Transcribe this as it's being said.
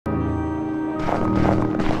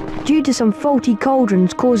Due to some faulty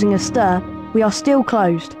cauldrons causing a stir, we are still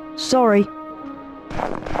closed. Sorry.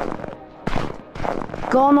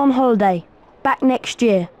 Gone on holiday. Back next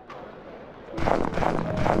year.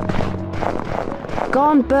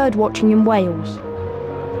 Gone bird watching in Wales.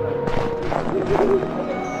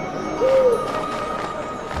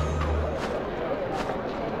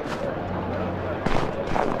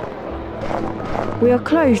 We are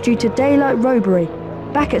closed due to daylight robbery.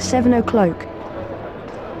 Back at 7 o'clock.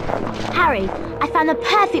 Harry, I found the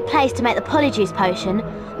perfect place to make the polyjuice potion.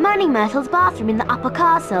 Moaning Myrtle's bathroom in the upper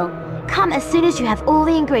castle. Come as soon as you have all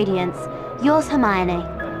the ingredients. Yours, Hermione.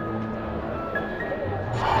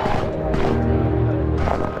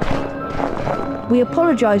 We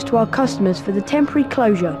apologise to our customers for the temporary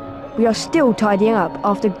closure. We are still tidying up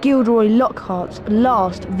after Gilderoy Lockhart's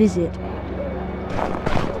last visit.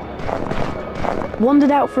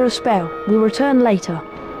 Wandered out for a spell. We'll return later.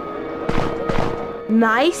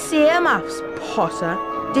 Nice earmuffs, Potter.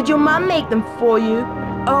 Did your mum make them for you?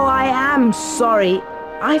 Oh, I am sorry.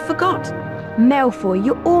 I forgot. Malfoy,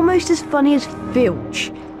 you're almost as funny as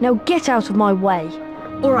Filch. Now get out of my way.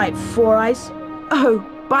 All right, Four Eyes. Oh,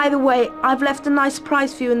 by the way, I've left a nice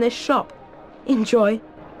surprise for you in this shop. Enjoy.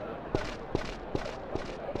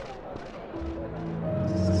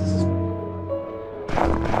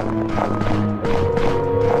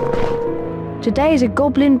 Today is a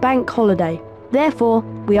Goblin Bank holiday. Therefore,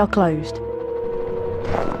 we are closed.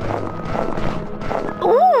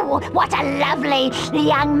 Ooh, what a lovely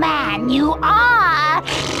young man you are!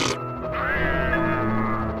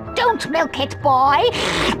 Don't milk it, boy.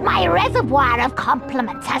 My reservoir of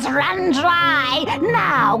compliments has run dry.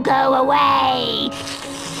 Now go away.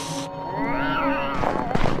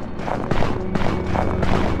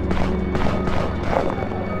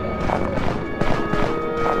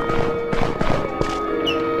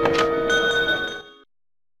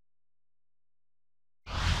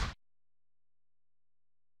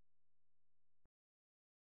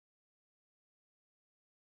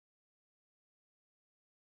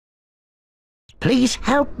 Please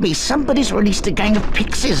help me. Somebody's released a gang of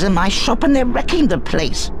pixies in my shop and they're wrecking the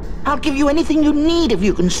place. I'll give you anything you need if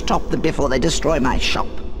you can stop them before they destroy my shop.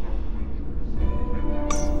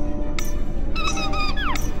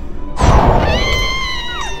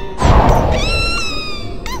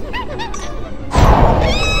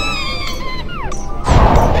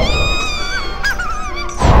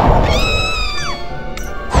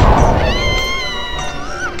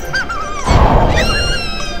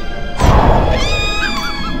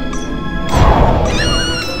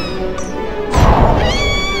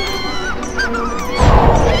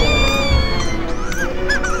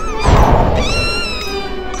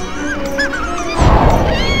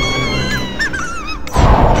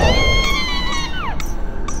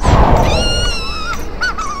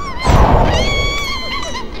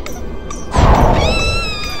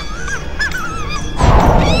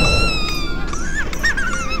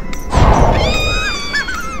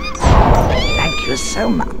 So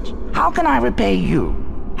much. How can I repay you?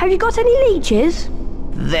 Have you got any leeches?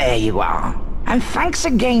 There you are. And thanks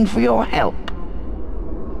again for your help.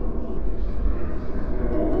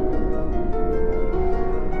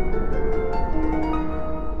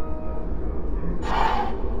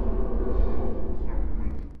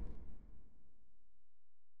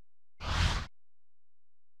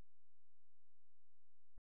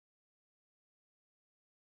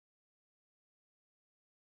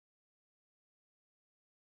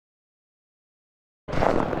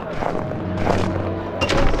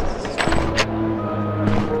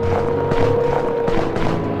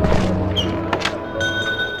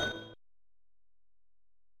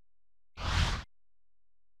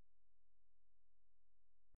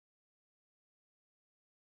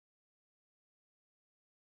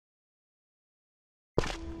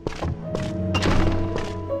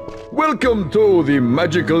 Welcome to the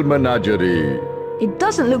Magical Menagerie. It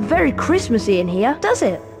doesn't look very Christmassy in here, does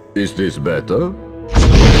it? Is this better?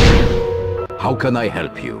 How can I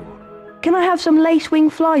help you? Can I have some lace-wing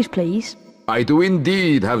flies, please? I do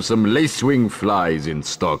indeed have some lace-wing flies in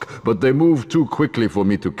stock, but they move too quickly for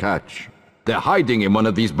me to catch. They're hiding in one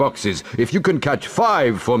of these boxes. If you can catch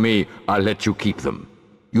 5 for me, I'll let you keep them.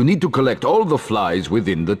 You need to collect all the flies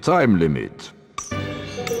within the time limit.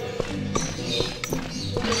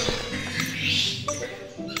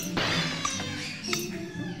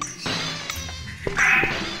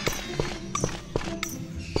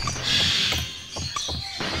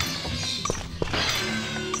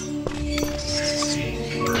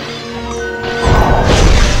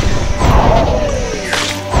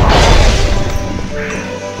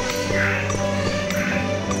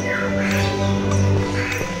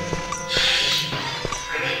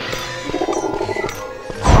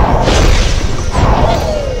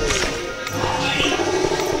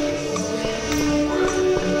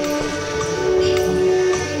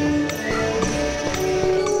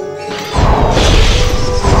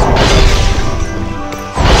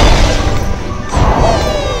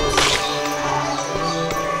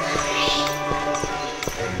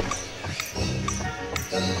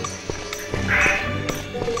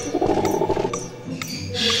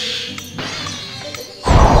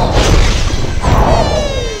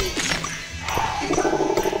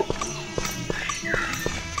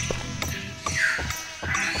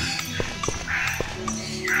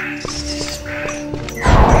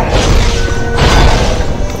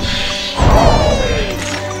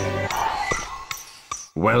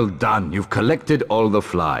 Well done, you've collected all the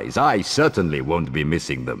flies. I certainly won't be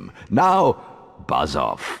missing them. Now, buzz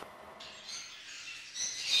off.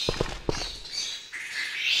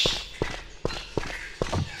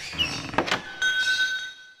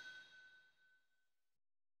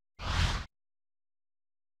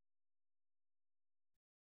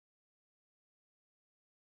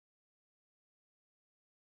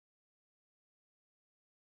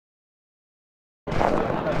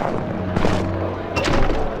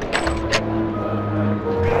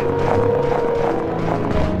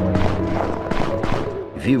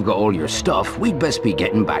 If you've got all your stuff, we'd best be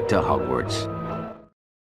getting back to Hogwarts.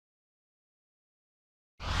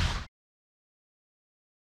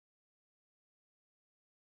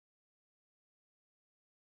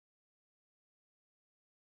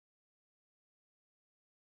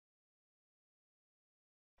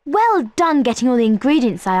 Well done getting all the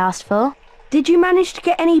ingredients I asked for. Did you manage to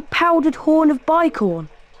get any powdered horn of bicorn?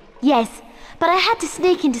 Yes, but I had to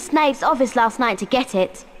sneak into Snape's office last night to get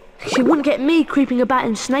it. She wouldn't get me creeping about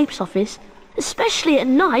in Snape's office, especially at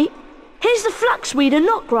night. Here's the flaxweed and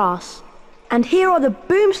knotgrass. And here are the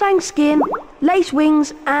boomslang skin, lace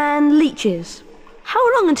wings, and leeches.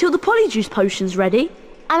 How long until the polyjuice potion's ready?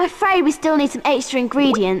 I'm afraid we still need some extra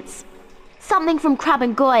ingredients. Something from Crab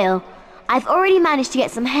and Goyle. I've already managed to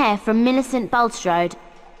get some hair from Millicent Bulstrode.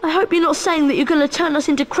 I hope you're not saying that you're going to turn us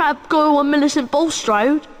into Crab, Goyle, and Millicent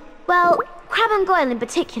Bulstrode. Well, Crab and Goyle in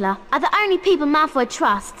particular are the only people Malfoy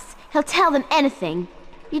trusts. He'll tell them anything.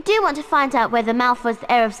 You do want to find out whether Malfoy's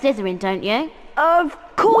the heir of Slytherin, don't you? Of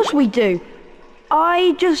course we do.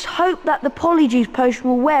 I just hope that the polyjuice potion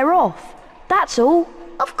will wear off. That's all.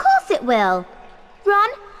 Of course it will. Ron,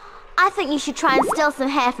 I think you should try and steal some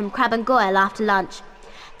hair from Crab and Goyle after lunch.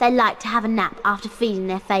 They like to have a nap after feeding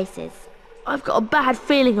their faces. I've got a bad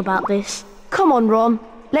feeling about this. Come on, Ron.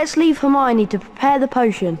 Let's leave Hermione to prepare the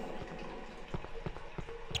potion.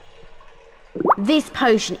 This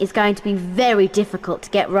potion is going to be very difficult to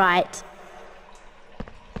get right.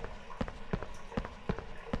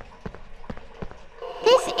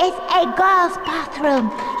 This is a girl's bathroom.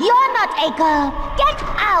 You're not a girl. Get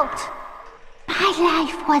out! My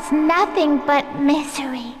life was nothing but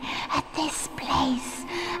misery at this place.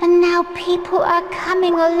 And now people are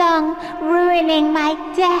coming along, ruining my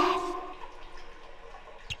death.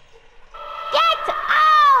 Get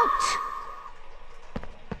out!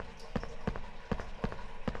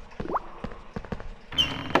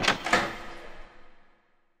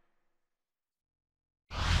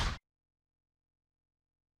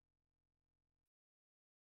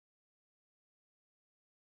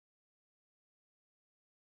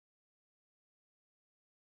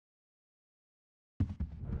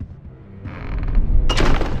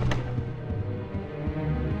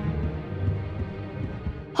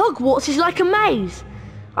 Hogwarts is like a maze.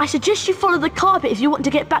 I suggest you follow the carpet if you want to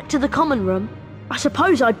get back to the common room. I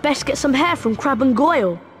suppose I'd best get some hair from Crab and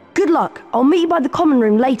Goyle. Good luck. I'll meet you by the common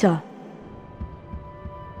room later.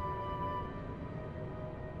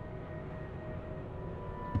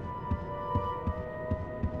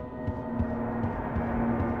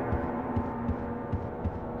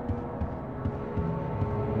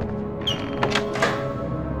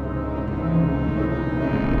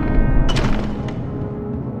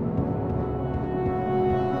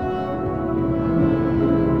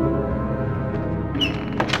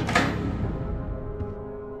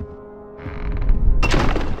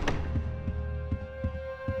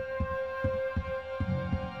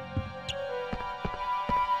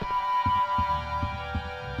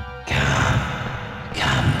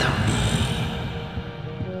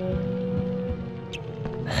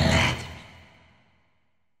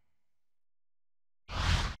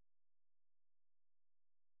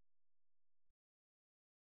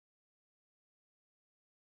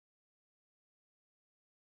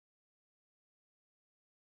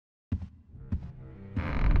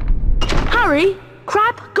 Harry,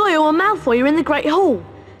 Crab, Goyle and Malfoy are in the Great Hall.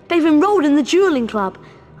 They've enrolled in the dueling club.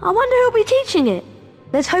 I wonder who'll be teaching it.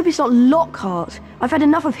 Let's hope it's not Lockhart. I've had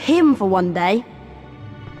enough of him for one day.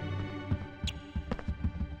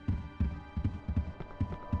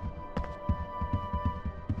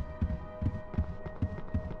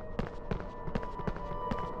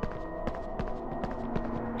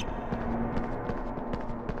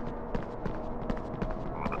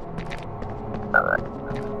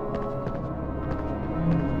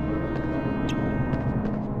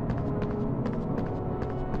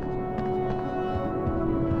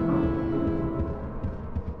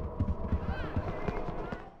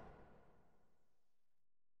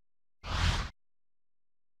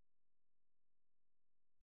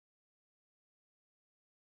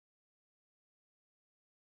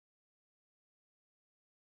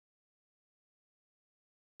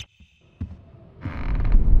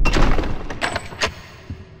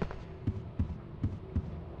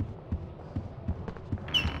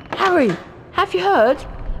 Harry, have you heard?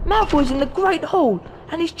 Malfoy's in the Great Hall,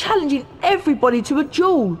 and he's challenging everybody to a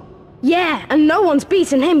duel. Yeah, and no one's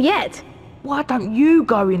beaten him yet. Why don't you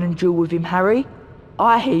go in and duel with him, Harry?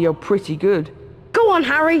 I hear you're pretty good. Go on,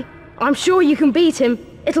 Harry. I'm sure you can beat him.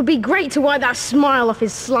 It'll be great to wipe that smile off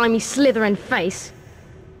his slimy Slytherin face.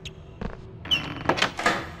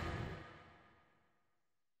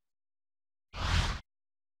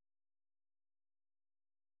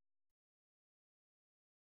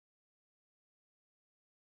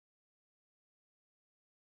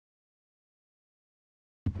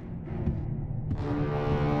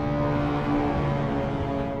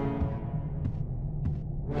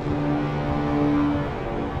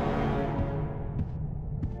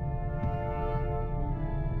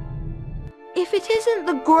 If it isn't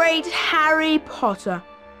the great Harry Potter.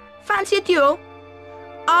 Fancy a duel?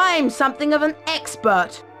 I'm something of an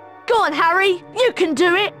expert. Go on, Harry. You can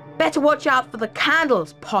do it. Better watch out for the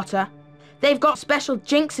candles, Potter. They've got special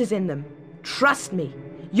jinxes in them. Trust me,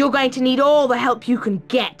 you're going to need all the help you can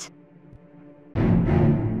get.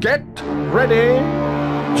 Get ready,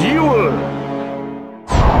 duel!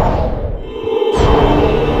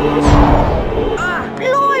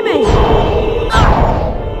 Blimey!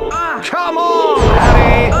 Come on,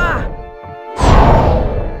 Harry!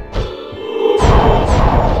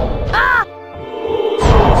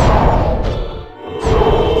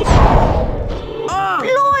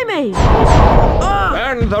 Blimey!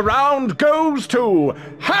 And the round goes to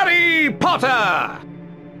Harry Potter!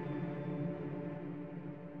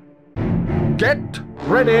 Get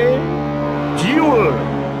ready, duel!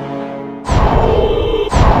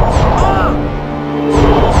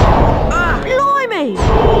 Blimey!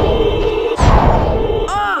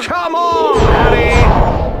 Come on, Harry!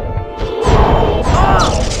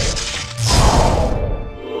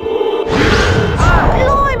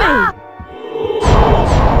 Blimey!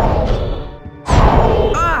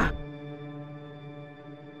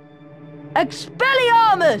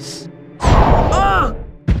 Expelliarmus!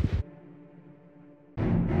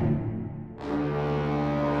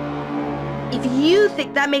 If you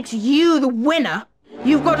think that makes you the winner,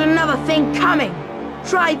 you've got another thing coming.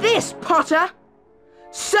 Try this, Potter.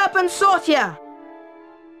 Serpent Sortia!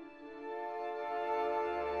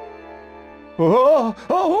 Oh,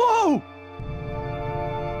 oh, whoa!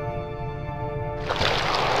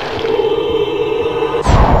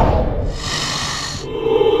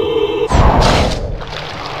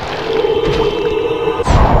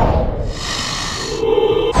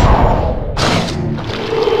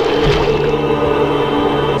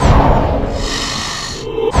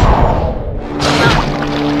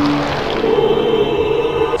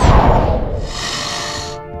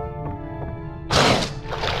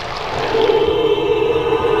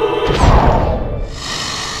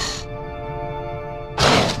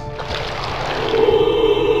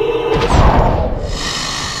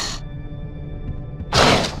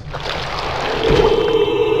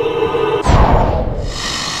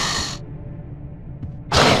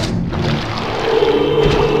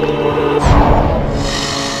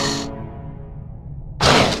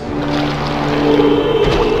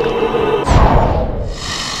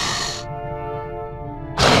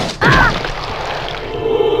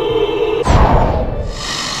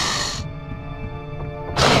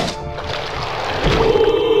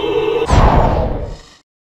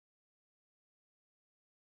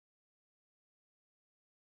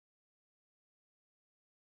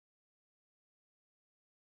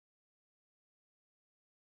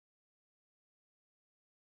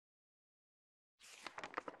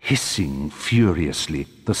 Hissing furiously,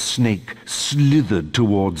 the snake slithered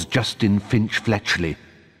towards Justin Finch Fletchley.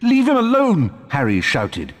 "Leave him alone!" Harry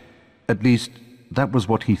shouted. At least, that was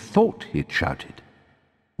what he thought he'd shouted.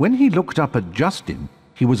 When he looked up at Justin,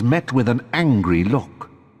 he was met with an angry look.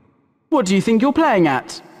 What do you think you're playing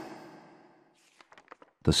at?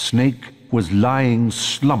 The snake was lying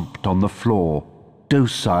slumped on the floor,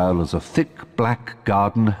 docile as a thick black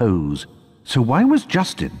garden hose. So why was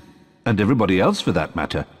Justin, and everybody else for that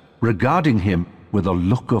matter, regarding him with a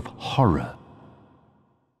look of horror?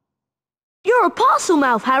 You're a parcel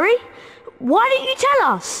mouth, Harry. Why didn't you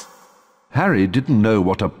tell us? Harry didn't know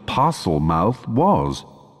what a parcel mouth was,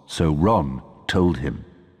 so Ron told him.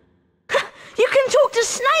 You can talk to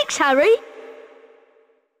snakes, Harry!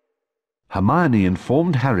 Hermione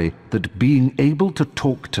informed Harry that being able to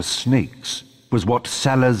talk to snakes was what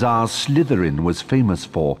Salazar Slytherin was famous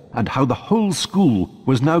for, and how the whole school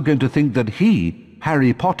was now going to think that he,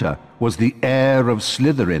 Harry Potter, was the heir of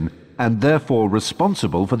Slytherin and therefore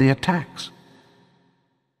responsible for the attacks.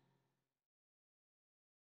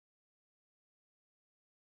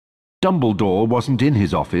 Dumbledore wasn't in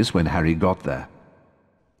his office when Harry got there.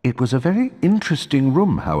 It was a very interesting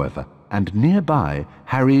room, however, and nearby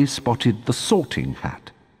Harry spotted the sorting hat.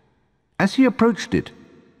 As he approached it,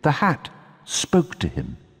 the hat spoke to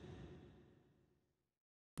him.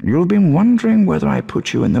 You've been wondering whether I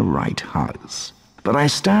put you in the right house, but I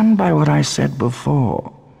stand by what I said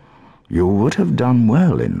before. You would have done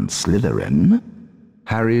well in Slytherin.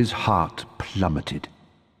 Harry's heart plummeted.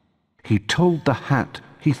 He told the hat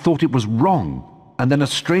he thought it was wrong, and then a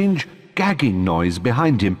strange gagging noise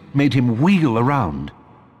behind him made him wheel around.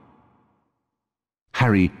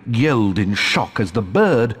 Harry yelled in shock as the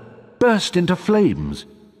bird burst into flames,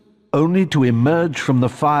 only to emerge from the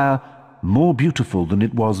fire more beautiful than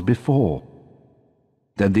it was before.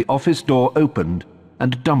 Then the office door opened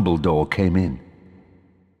and Dumbledore came in.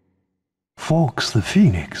 Fawkes the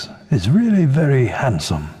Phoenix is really very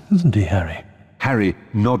handsome, isn't he, Harry? Harry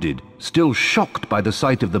nodded, still shocked by the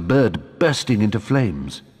sight of the bird bursting into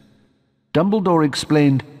flames. Dumbledore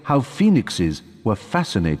explained how phoenixes were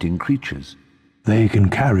fascinating creatures. They can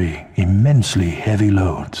carry immensely heavy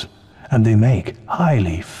loads, and they make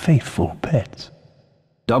highly faithful pets.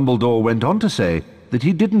 Dumbledore went on to say that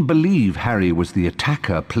he didn't believe Harry was the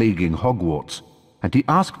attacker plaguing Hogwarts, and he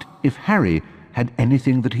asked if Harry had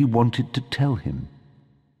anything that he wanted to tell him.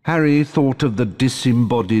 Harry thought of the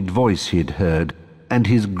disembodied voice he'd heard, and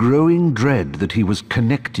his growing dread that he was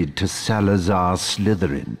connected to Salazar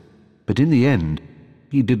Slytherin. But in the end,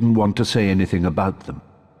 he didn't want to say anything about them.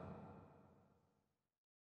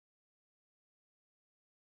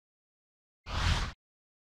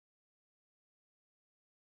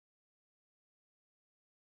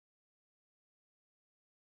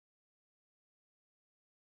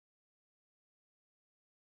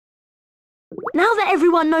 Now that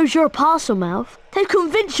everyone knows you're a parcel mouth, they've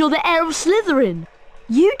convinced you're the heir of Slytherin.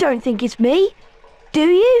 You don't think it's me, do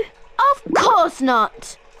you? Of course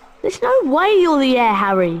not! There's no way you're the heir,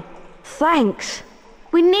 Harry. Thanks.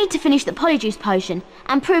 We need to finish the Polyjuice potion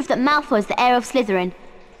and prove that Malfoy's the heir of Slytherin.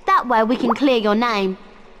 That way we can clear your name.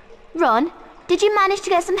 Ron, did you manage to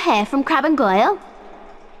get some hair from Crabbe and Goyle?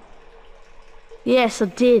 Yes, I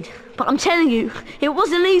did. But I'm telling you, it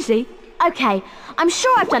wasn't easy. Okay, I'm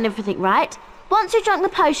sure I've done everything right. Once you've drunk the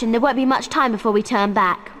potion, there won't be much time before we turn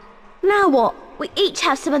back. Now what? We each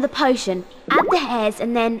have some of the potion, add the hairs,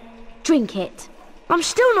 and then drink it. I'm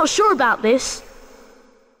still not sure about this.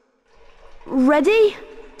 Ready?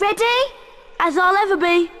 Ready? As I'll ever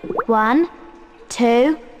be. 1,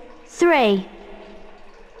 2, 3.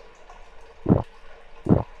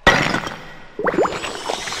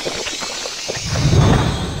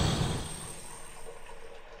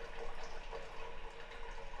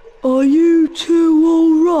 Are you two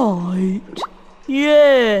all right?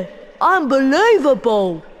 Yeah,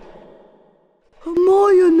 unbelievable.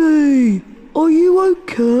 Hermione, are you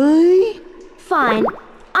okay? Fine.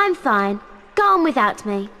 I'm fine. Go on without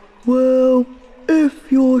me. Well,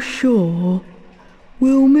 if you're sure,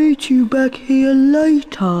 we'll meet you back here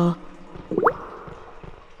later.